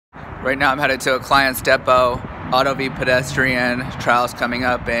Right now I'm headed to a client's depot. Auto v pedestrian trial's coming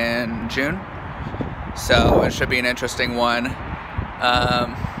up in June, so it should be an interesting one.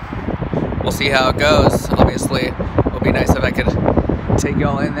 We'll see how it goes. Obviously, it would be nice if I could take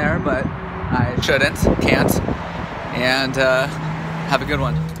y'all in there, but I can't, and have a good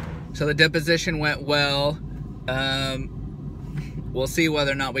one. So the deposition went well. We'll see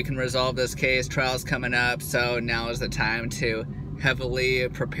whether or not we can resolve this case. Trial's coming up, so now is the time to heavily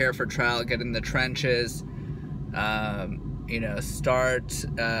prepare for trial, get in the trenches, you know, start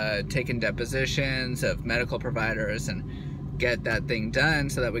taking depositions of medical providers and get that thing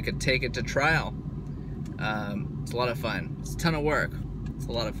done so that we could take it to trial. It's a lot of fun. It's a ton of work. It's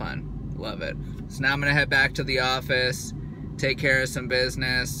a lot of fun. Love it. So now I'm gonna head back to the office, take care of some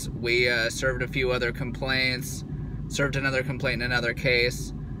business. We served a few other complaints, served another complaint in another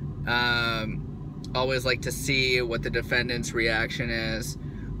case. Always like to see what the defendant's reaction is,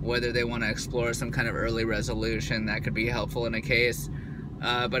 whether they want to explore some kind of early resolution that could be helpful in a case.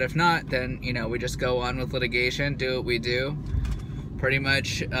 But if not, then, you know, we just go on with litigation, do what we do. Pretty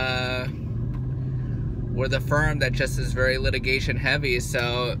much, we're the firm that just is very litigation heavy,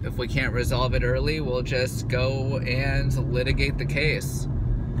 so if we can't resolve it early, we'll just go and litigate the case.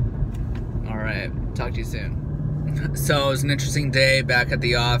 All right, talk to you soon. So it was an interesting day back at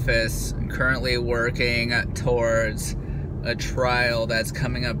the office. I'm currently working towards a trial that's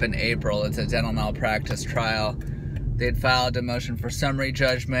coming up in April. It's a dental malpractice trial. They'd filed a motion for summary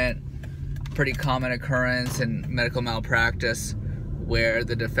judgment. Pretty common occurrence in medical malpractice where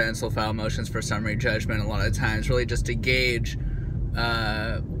the defense will file motions for summary judgment a lot of times, really just to gauge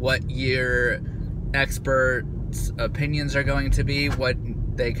what your experts' opinions are going to be, what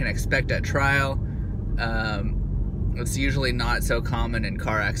they can expect at trial. It's usually not so common in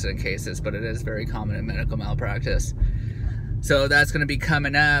car accident cases, but it is very common in medical malpractice. So that's going to be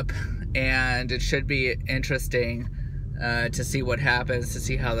coming up, and it should be interesting to see what happens, to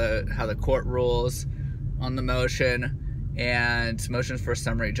see how the court rules on the motion and motions for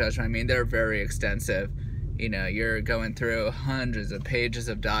summary judgment. I mean, they're very extensive. You know, you're going through hundreds of pages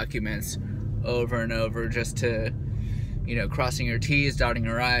of documents over and over just to, you know, crossing your T's, dotting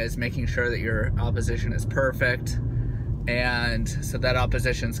your I's, making sure that your opposition is perfect. And so that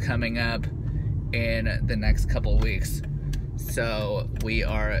opposition's coming up in the next couple weeks. So we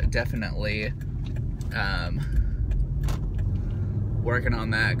are definitely working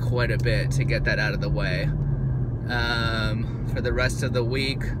on that quite a bit to get that out of the way. For the rest of the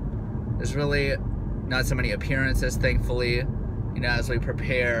week, there's really not so many appearances, thankfully. You know, as we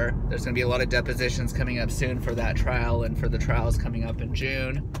prepare, there's going to be a lot of depositions coming up soon for that trial and for the trials coming up in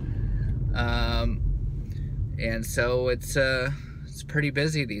June. And so it's pretty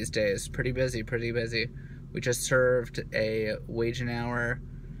busy these days. Pretty busy. We just served a wage and hour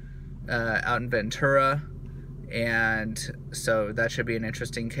out in Ventura, and so that should be an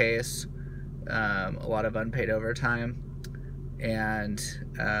interesting case. A lot of unpaid overtime, and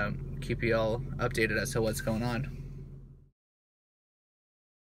keep you all updated as to what's going on.